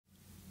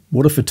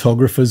What do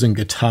photographers and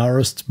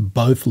guitarists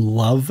both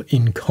love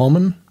in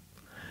common?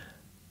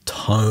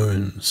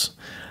 Tones.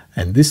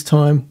 And this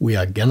time we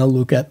are going to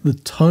look at the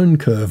tone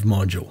curve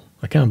module.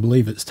 I can't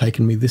believe it's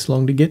taken me this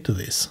long to get to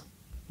this.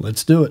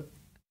 Let's do it.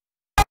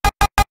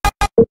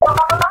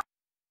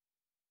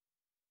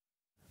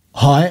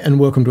 Hi, and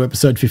welcome to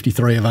episode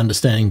 53 of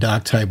Understanding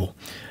Darktable.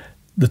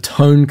 The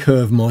tone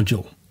curve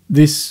module.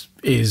 This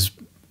is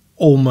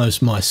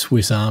almost my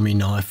Swiss Army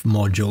knife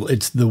module.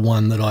 It's the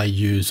one that I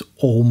use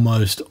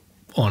almost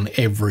on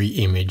every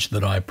image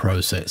that I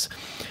process.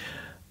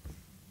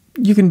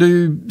 You can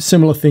do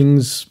similar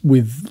things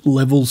with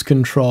levels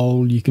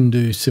control. You can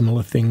do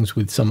similar things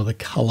with some of the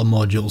color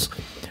modules.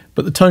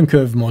 But the tone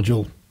curve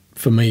module,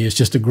 for me, is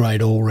just a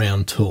great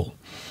all-round tool.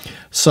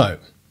 So,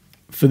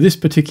 for this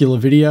particular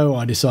video,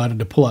 I decided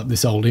to pull up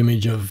this old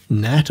image of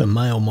Nat, a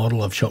male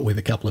model I've shot with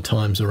a couple of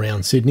times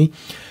around Sydney.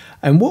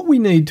 And what we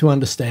need to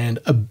understand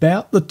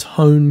about the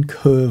tone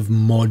curve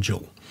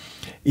module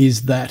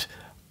is that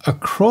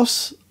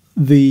across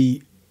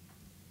the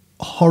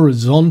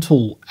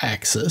horizontal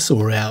axis,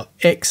 or our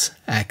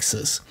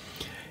x-axis,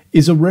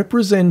 is a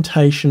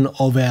representation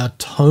of our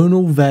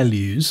tonal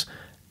values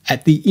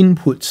at the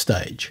input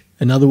stage.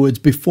 In other words,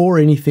 before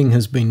anything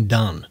has been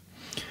done.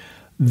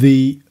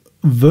 The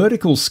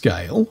vertical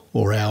scale,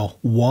 or our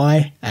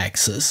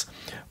y-axis,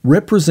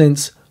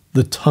 represents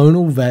the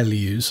tonal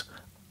values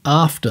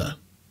after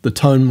the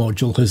tone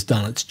module has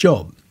done its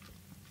job.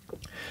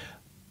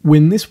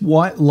 When this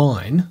white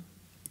line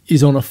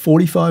is on a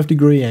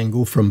 45-degree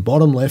angle from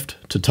bottom left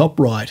to top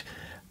right,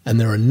 and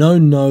there are no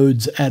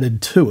nodes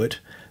added to it,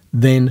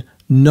 then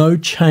no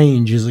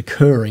change is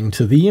occurring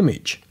to the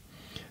image.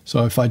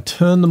 So if I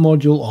turn the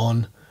module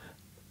on,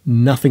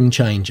 nothing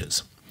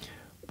changes.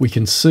 We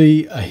can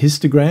see a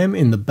histogram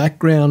in the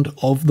background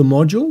of the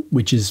module,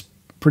 which is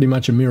pretty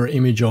much a mirror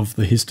image of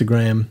the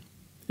histogram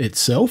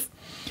itself.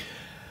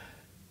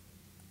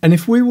 And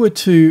if we were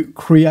to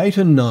create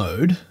a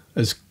node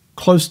as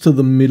close to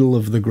the middle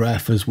of the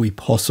graph as we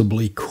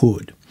possibly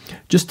could,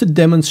 just to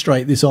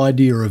demonstrate this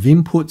idea of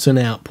inputs and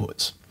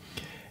outputs,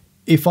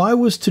 if I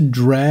was to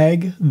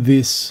drag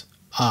this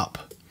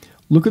up,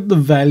 look at the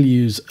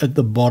values at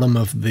the bottom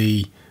of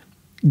the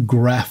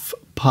graph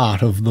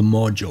part of the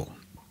module.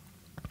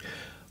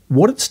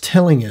 What it's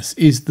telling us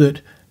is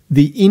that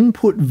the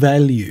input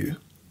value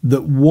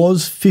that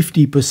was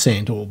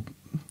 50% or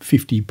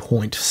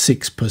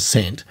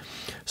 50.6%,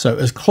 so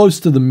as close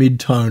to the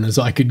mid-tone as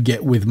I could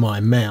get with my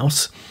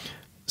mouse,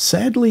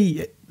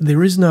 sadly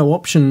there is no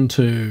option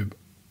to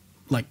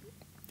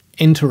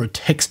enter a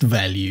text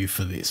value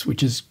for this,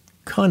 which is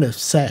kind of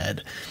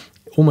sad.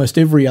 Almost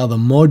every other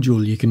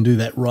module you can do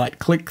that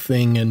right-click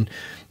thing and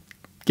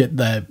get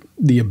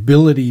the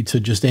ability to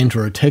just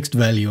enter a text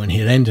value and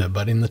hit enter,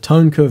 but in the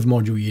tone curve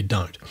module you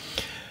don't.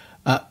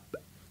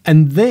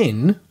 And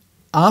then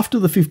after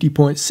the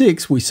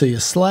 50.6 we see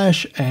a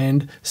slash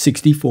and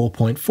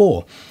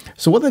 64.4.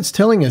 So what that's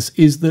telling us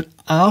is that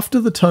after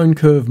the tone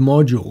curve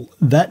module,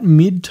 that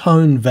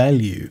mid-tone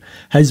value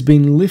has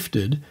been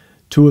lifted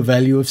to a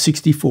value of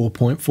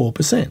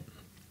 64.4%.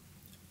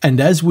 And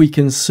as we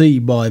can see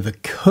by the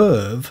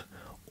curve,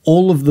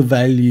 all of the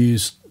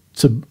values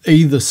to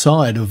either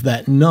side of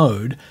that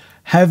node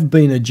have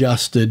been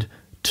adjusted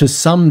to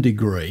some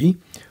degree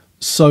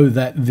so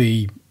that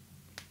the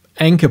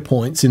anchor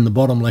points in the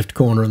bottom left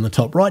corner and the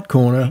top right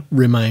corner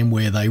remain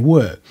where they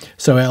were.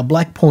 So our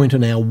black point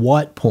and our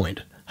white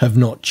point have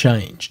not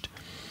changed.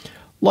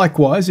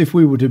 Likewise, if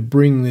we were to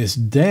bring this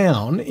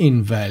down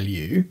in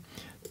value,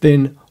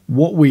 then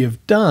what we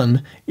have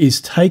done is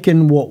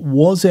taken what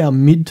was our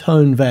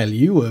mid-tone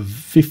value of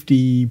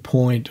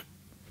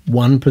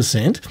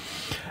 50.1%,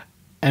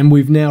 and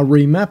we've now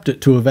remapped it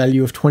to a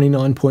value of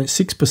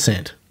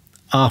 29.6%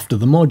 after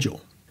the module.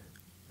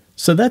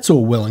 So that's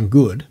all well and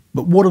good,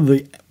 but what are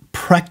the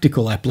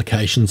practical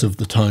applications of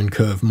the tone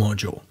curve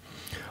module?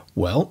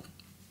 Well,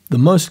 the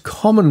most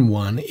common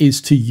one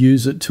is to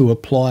use it to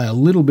apply a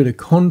little bit of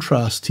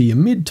contrast to your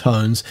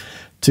midtones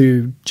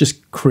to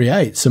just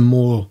create some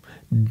more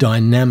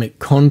dynamic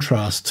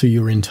contrast to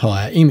your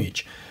entire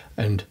image.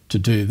 And to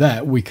do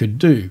that, we could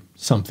do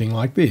something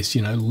like this,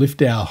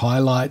 lift our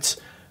highlights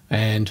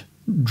and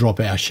drop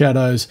our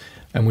shadows,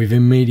 and we've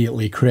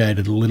immediately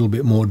created a little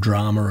bit more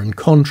drama and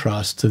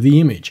contrast to the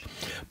image.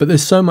 But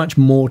there's so much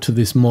more to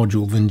this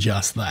module than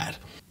just that.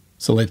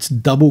 So let's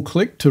double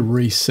click to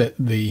reset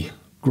the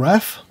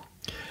graph,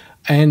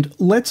 and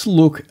let's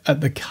look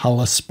at the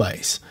color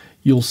space.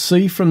 You'll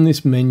see from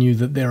this menu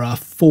that there are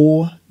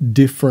 4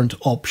 different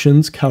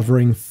options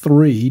covering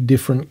 3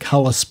 different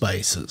color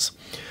spaces.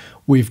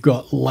 We've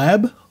got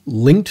lab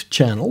linked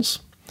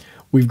channels,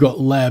 we've got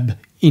lab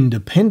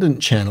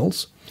independent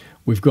channels,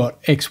 we've got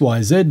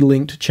XYZ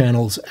linked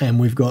channels, and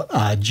we've got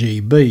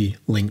RGB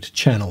linked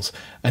channels.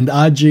 And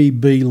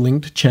RGB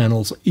linked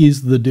channels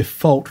is the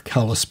default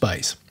color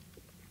space.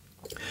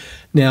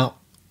 Now,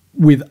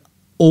 with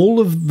all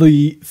of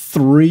the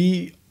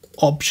 3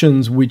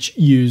 options which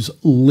use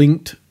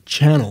linked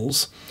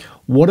channels,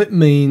 what it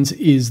means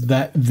is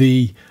that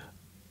the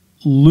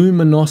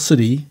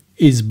luminosity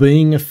is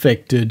being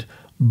affected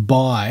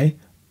by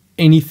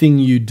anything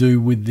you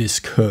do with this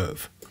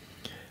curve.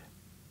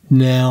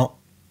 Now,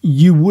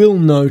 you will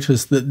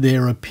notice that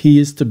there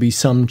appears to be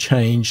some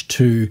change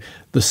to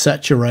the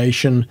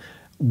saturation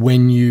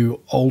when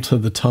you alter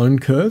the tone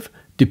curve,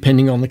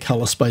 depending on the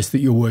color space that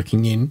you're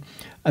working in.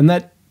 And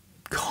that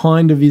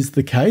kind of is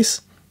the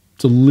case.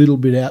 It's a little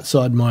bit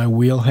outside my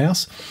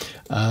wheelhouse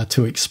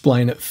to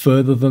explain it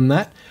further than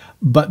that.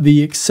 But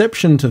the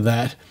exception to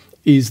that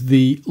is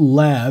the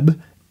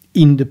lab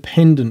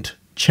independent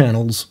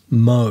channels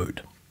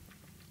mode.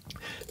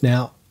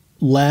 Now,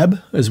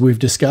 lab, as we've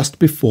discussed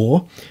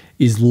before,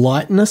 is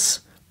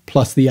lightness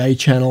plus the A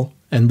channel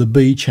and the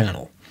B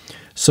channel.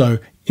 So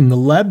in the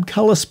lab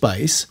color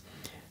space,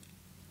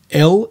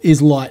 L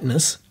is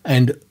lightness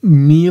and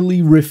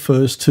merely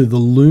refers to the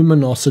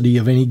luminosity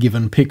of any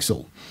given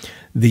pixel.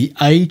 The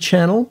A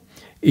channel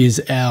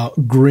is our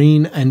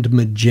green and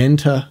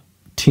magenta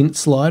tint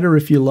slider,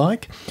 if you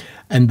like,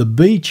 and the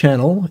B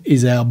channel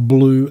is our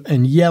blue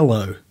and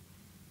yellow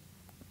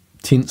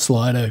tint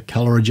slider,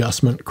 color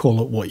adjustment,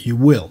 call it what you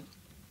will.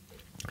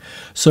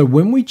 So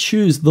when we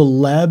choose the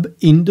lab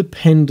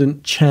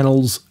independent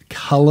channels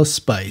color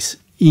space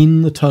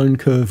in the tone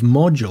curve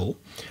module,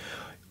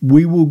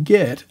 we will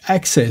get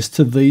access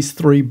to these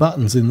three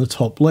buttons in the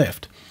top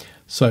left.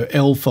 So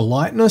L for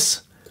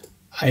lightness,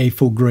 A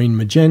for green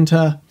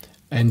magenta,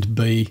 and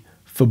B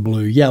for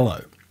blue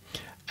yellow.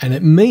 And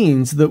it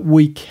means that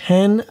we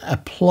can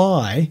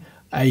apply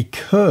a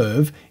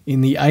curve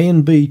in the A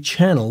and B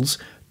channels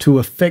to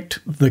affect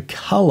the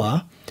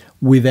color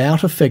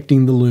without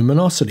affecting the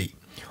luminosity.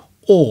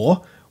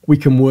 Or we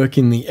can work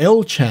in the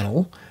L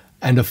channel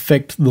and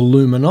affect the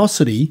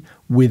luminosity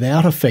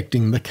without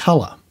affecting the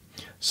color.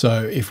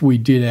 So if we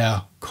did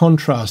our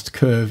contrast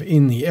curve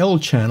in the L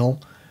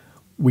channel,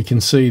 we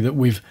can see that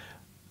we've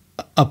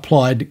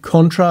applied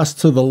contrast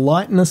to the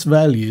lightness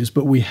values,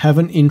 but we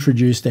haven't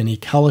introduced any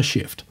color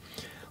shift.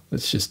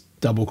 Let's just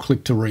double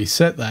click to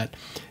reset that.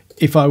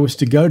 If I was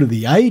to go to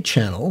the A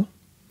channel,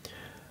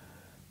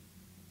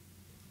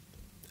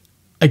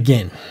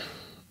 again,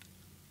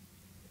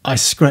 I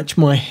scratch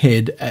my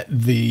head at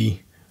the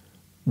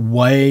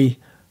way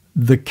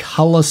the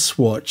color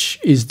swatch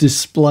is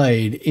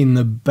displayed in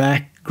the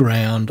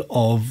background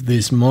of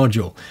this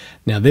module.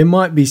 Now, there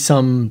might be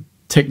some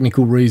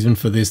technical reason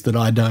for this that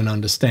I don't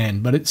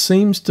understand, but it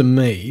seems to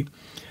me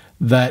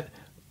that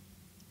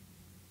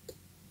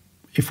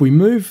if we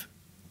move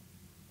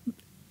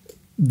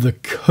the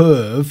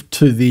curve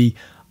to the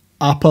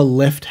upper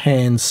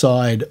left-hand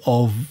side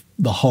of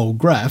the whole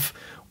graph,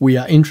 we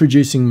are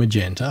introducing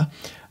magenta.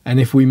 And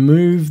if we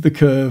move the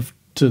curve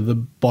to the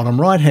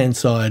bottom right-hand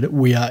side,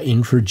 we are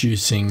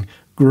introducing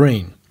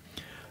green.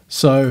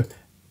 So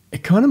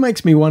it kind of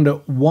makes me wonder,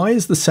 why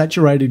is the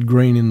saturated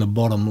green in the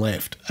bottom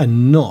left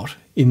and not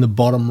in the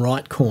bottom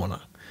right corner?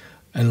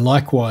 And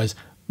likewise,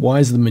 why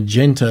is the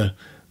magenta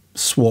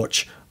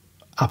swatch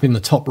up in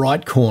the top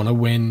right corner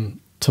when,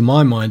 to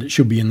my mind, it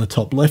should be in the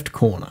top left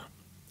corner?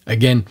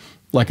 Again,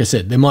 like I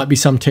said, there might be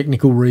some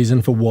technical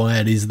reason for why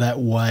it is that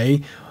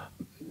way.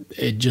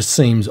 It just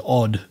seems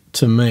odd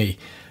to me,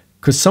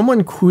 because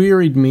someone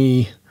queried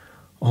me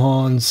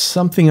on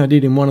something I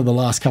did in one of the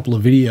last couple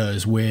of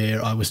videos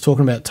where I was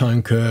talking about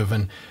tone curve,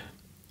 and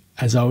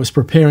as I was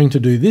preparing to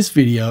do this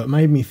video, it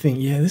made me think,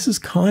 yeah, this is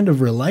kind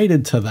of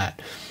related to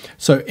that.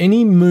 So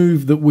any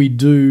move that we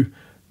do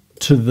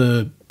to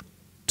the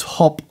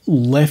top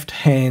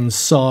left-hand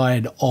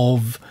side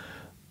of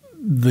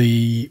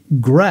the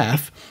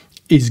graph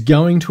is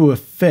going to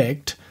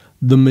affect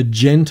the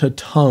magenta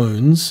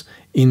tones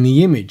in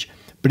the image.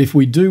 But if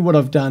we do what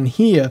I've done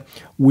here,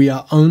 we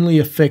are only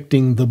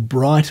affecting the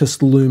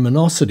brightest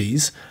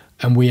luminosities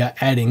and we are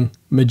adding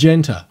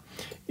magenta.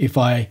 If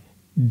I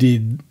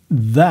did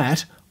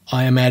that,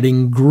 I am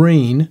adding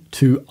green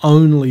to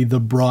only the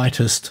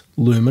brightest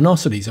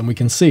luminosities. And we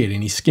can see it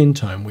in his skin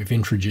tone. We've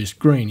introduced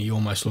green. He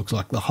almost looks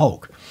like the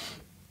Hulk.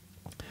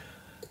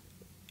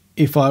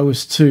 If I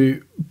was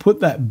to put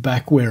that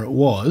back where it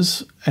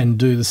was and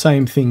do the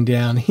same thing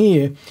down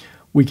here,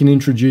 we can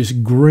introduce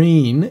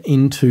green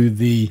into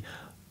the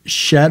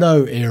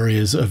shadow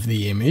areas of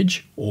the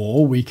image,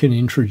 or we can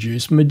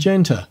introduce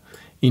magenta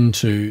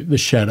into the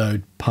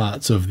shadowed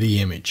parts of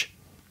the image.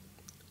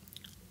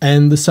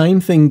 And the same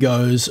thing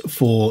goes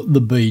for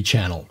the B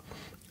channel.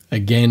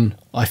 Again,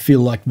 I feel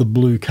like the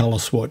blue color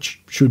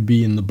swatch should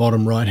be in the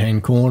bottom right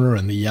hand corner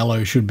and the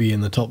yellow should be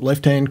in the top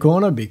left hand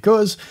corner,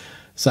 because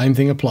same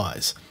thing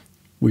applies.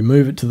 We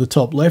move it to the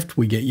top left,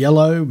 we get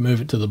yellow.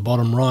 Move it to the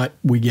bottom right,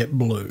 we get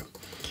blue.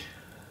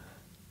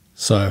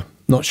 So,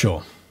 not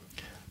sure.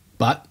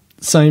 But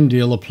same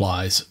deal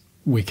applies.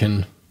 We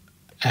can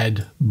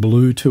add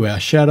blue to our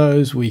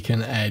shadows, we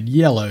can add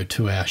yellow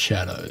to our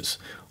shadows,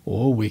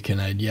 or we can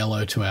add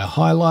yellow to our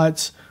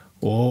highlights,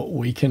 or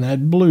we can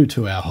add blue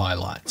to our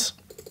highlights.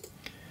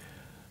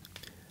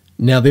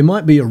 Now, there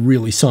might be a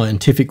really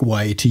scientific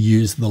way to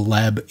use the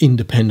lab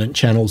independent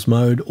channels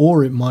mode,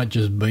 or it might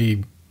just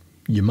be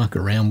you muck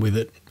around with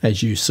it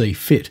as you see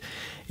fit.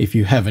 If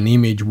you have an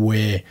image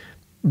where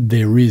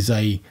there is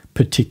a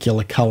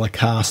particular color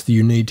cast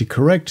you need to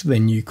correct,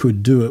 then you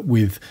could do it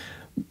with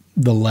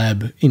the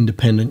lab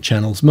independent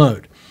channels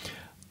mode.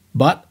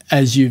 But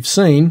as you've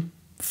seen,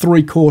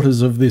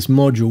 3/4 of this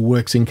module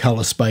works in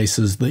color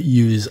spaces that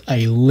use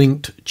a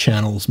linked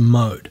channels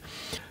mode.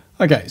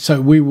 Okay, so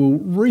we will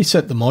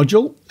reset the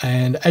module,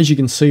 and as you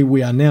can see,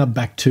 we are now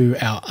back to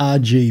our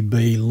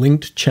RGB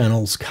linked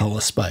channels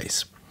color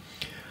space.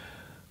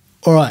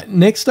 All right,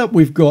 next up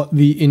we've got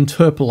the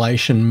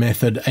interpolation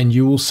method, and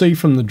you will see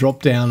from the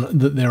drop down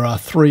that there are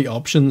 3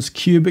 options: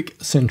 cubic,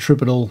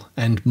 centripetal,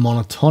 and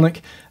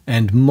monotonic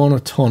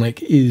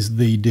is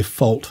the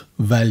default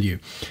value.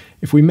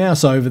 If we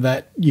mouse over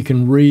that, you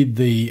can read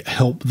the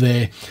help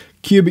there.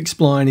 Cubic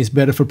spline is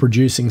better for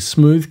producing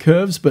smooth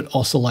curves but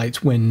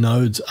oscillates when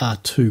nodes are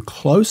too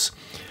close.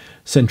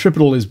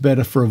 Centripetal is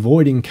better for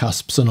avoiding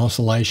cusps and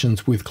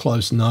oscillations with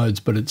close nodes,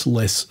 but it's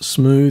less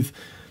smooth,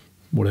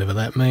 whatever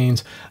that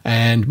means.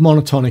 And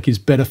monotonic is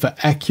better for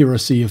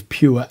accuracy of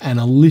pure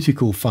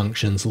analytical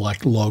functions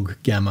like log,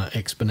 gamma,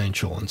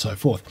 exponential, and so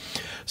forth.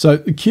 So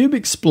the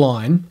cubic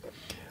spline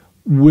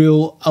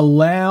will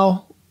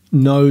allow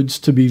nodes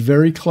to be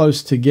very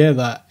close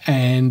together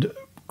and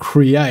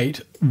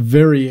create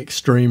very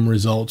extreme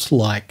results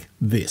like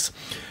this,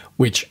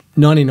 which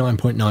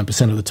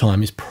 99.9% of the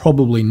time is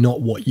probably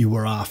not what you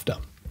were after.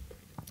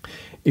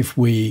 If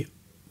we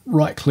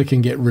right click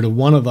and get rid of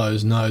one of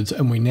those nodes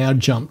and we now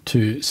jump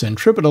to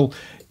centripetal,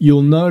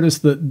 you'll notice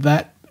that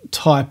that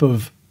type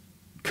of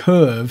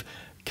curve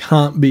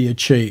can't be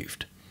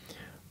achieved,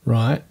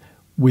 right?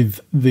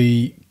 With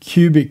the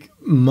cubic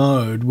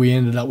mode, we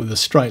ended up with a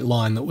straight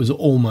line that was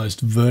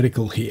almost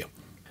vertical here.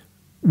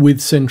 With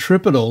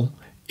centripetal,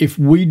 if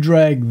we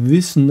drag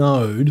this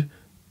node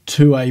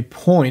to a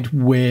point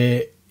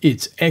where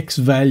its x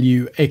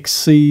value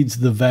exceeds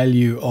the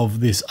value of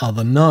this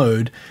other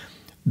node,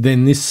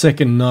 then this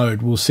second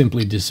node will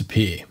simply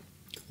disappear,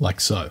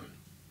 like so.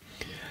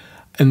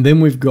 And then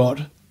we've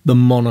got the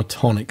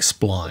monotonic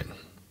spline.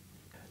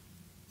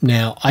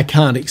 Now, I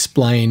can't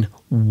explain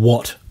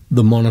what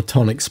the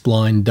monotonic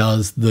spline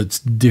does that's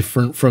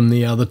different from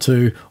the other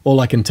two. All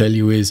I can tell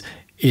you is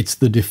it's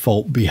the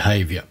default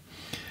behavior.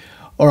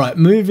 All right,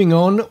 moving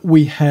on,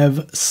 we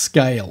have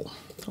scale.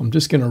 I'm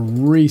just going to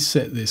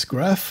reset this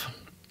graph.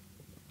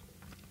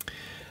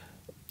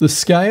 The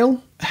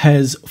scale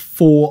has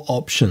 4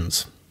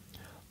 options: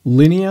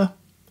 linear,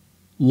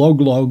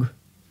 log-log,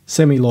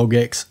 semi-log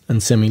x,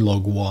 and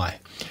semi-log y.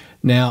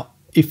 Now,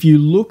 if you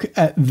look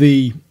at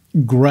the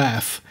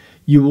graph,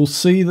 you will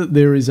see that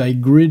there is a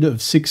grid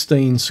of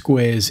 16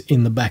 squares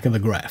in the back of the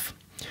graph.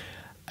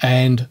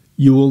 And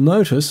you will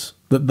notice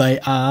that they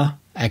are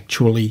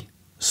actually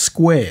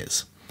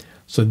squares.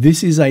 So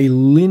this is a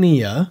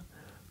linear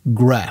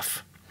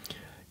graph.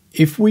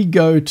 If we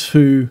go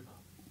to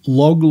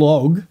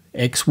log-log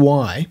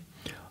xy,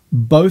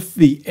 both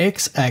the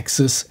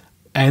x-axis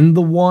and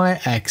the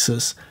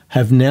y-axis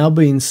have now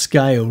been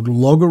scaled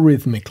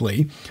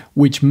logarithmically,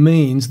 which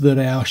means that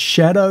our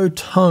shadow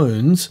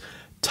tones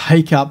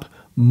take up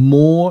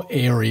more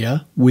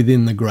area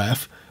within the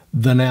graph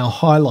than our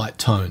highlight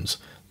tones.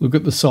 Look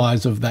at the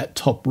size of that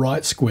top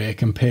right square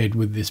compared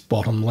with this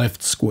bottom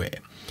left square.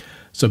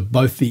 So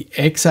both the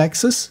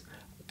x-axis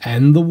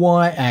and the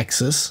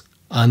y-axis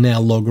are now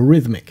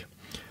logarithmic.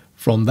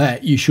 From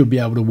that, you should be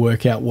able to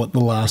work out what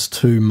the last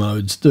 2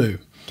 modes do.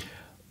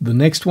 The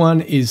next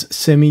one is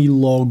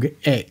semi-log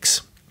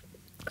x.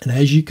 And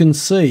as you can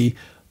see,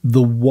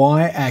 the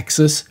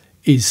y-axis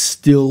is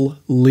still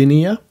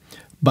linear,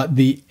 but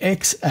the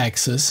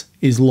x-axis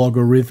is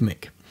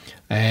logarithmic.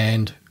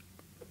 And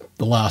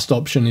the last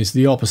option is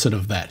the opposite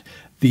of that.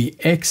 The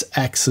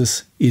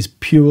x-axis is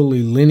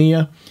purely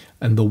linear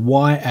and the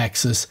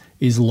y-axis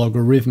is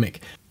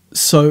logarithmic.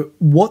 So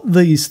what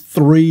these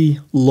 3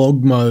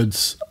 log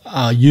modes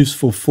are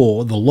useful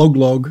for, the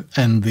log-log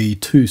and the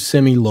 2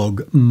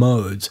 semi-log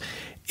modes,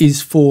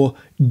 is for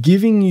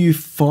giving you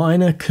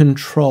finer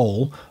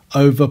control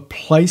over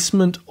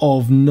placement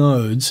of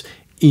nodes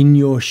in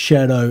your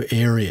shadow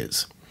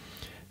areas.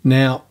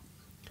 Now,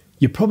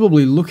 you're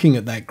probably looking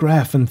at that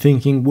graph and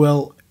thinking,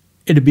 well,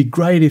 it'd be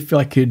great if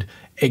I could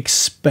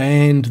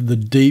expand the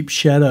deep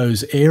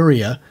shadows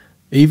area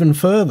even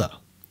further.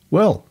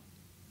 Well,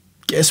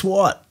 guess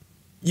what?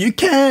 You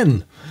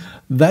can.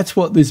 That's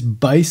what this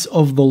base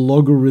of the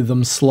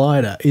logarithm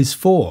slider is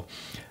for.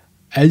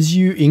 As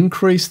you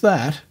increase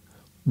that,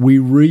 we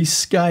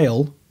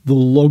rescale the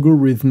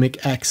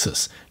logarithmic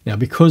axis. Now,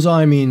 because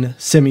I'm in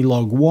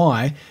semi-log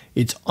y,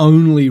 it's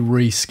only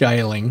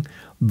rescaling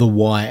the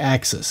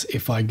y-axis.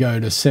 If I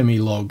go to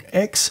semi-log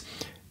x,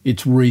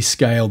 it's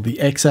rescaled the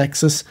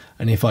x-axis,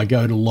 and if I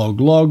go to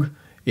log-log,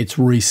 it's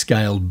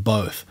rescaled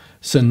both.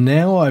 So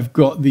now I've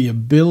got the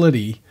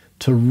ability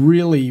to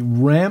really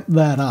ramp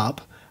that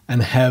up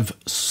and have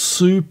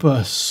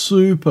super,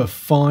 super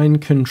fine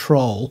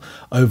control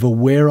over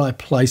where I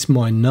place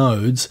my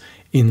nodes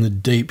in the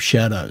deep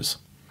shadows.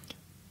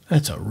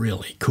 That's a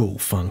really cool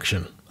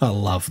function. I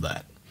love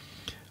that.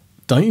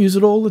 Don't use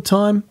it all the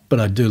time, but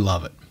I do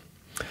love it.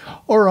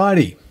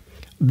 Alrighty,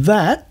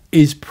 that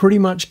is pretty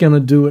much going to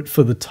do it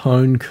for the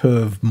tone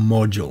curve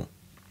module.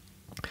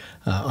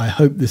 I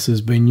hope this has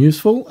been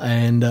useful,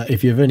 and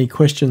if you have any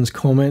questions,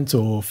 comments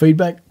or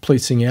feedback,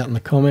 please sing out in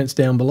the comments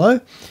down below,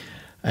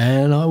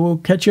 and I will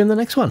catch you in the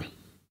next one.